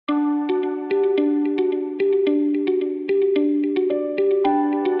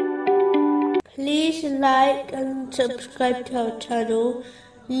like and subscribe to our channel.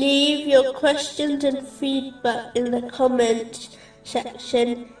 Leave your questions and feedback in the comments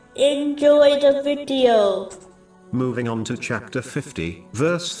section. Enjoy the video. Moving on to chapter 50,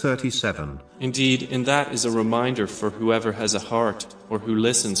 verse 37. Indeed, in that is a reminder for whoever has a heart, or who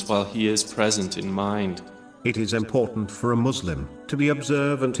listens while he is present in mind. It is important for a Muslim to be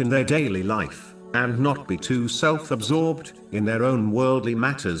observant in their daily life, and not be too self-absorbed in their own worldly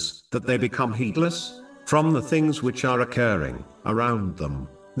matters, that they become heedless from the things which are occurring around them.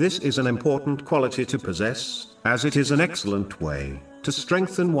 This is an important quality to possess, as it is an excellent way to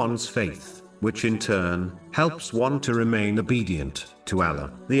strengthen one's faith, which in turn helps one to remain obedient to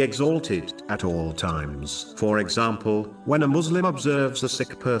Allah, the Exalted, at all times. For example, when a Muslim observes a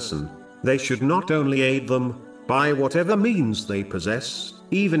sick person, they should not only aid them by whatever means they possess,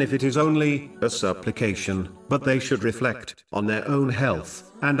 even if it is only a supplication, but they should reflect on their own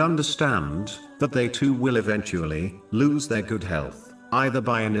health, and understand that they too will eventually lose their good health, either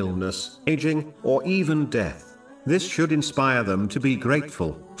by an illness, aging, or even death. This should inspire them to be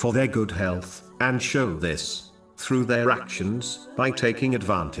grateful for their good health, and show this through their actions by taking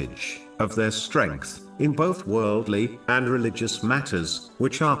advantage of their strength in both worldly and religious matters,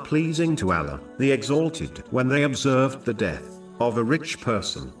 which are pleasing to Allah, the Exalted. When they observed the death of a rich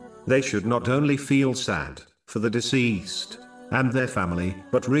person, they should not only feel sad for the deceased and their family,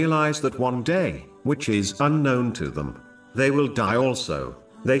 but realize that one day, which is unknown to them, they will die also.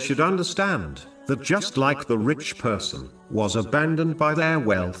 They should understand that just like the rich person was abandoned by their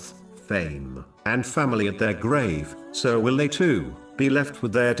wealth, fame, and family at their grave, so will they too be left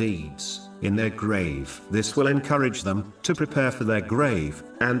with their deeds in their grave. This will encourage them to prepare for their grave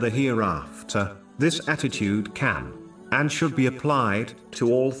and the hereafter. This attitude can and should be applied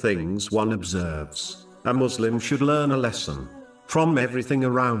to all things one observes. A Muslim should learn a lesson from everything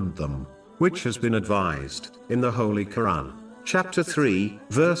around them, which has been advised in the Holy Quran. Chapter 3,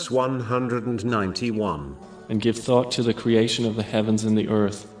 verse 191. And give thought to the creation of the heavens and the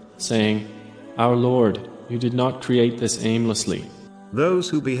earth, saying, Our Lord, you did not create this aimlessly. Those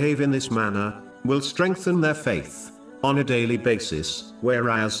who behave in this manner will strengthen their faith on a daily basis,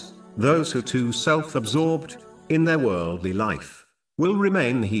 whereas those who are too self-absorbed in their worldly life will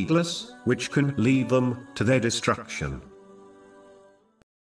remain heedless, which can lead them to their destruction.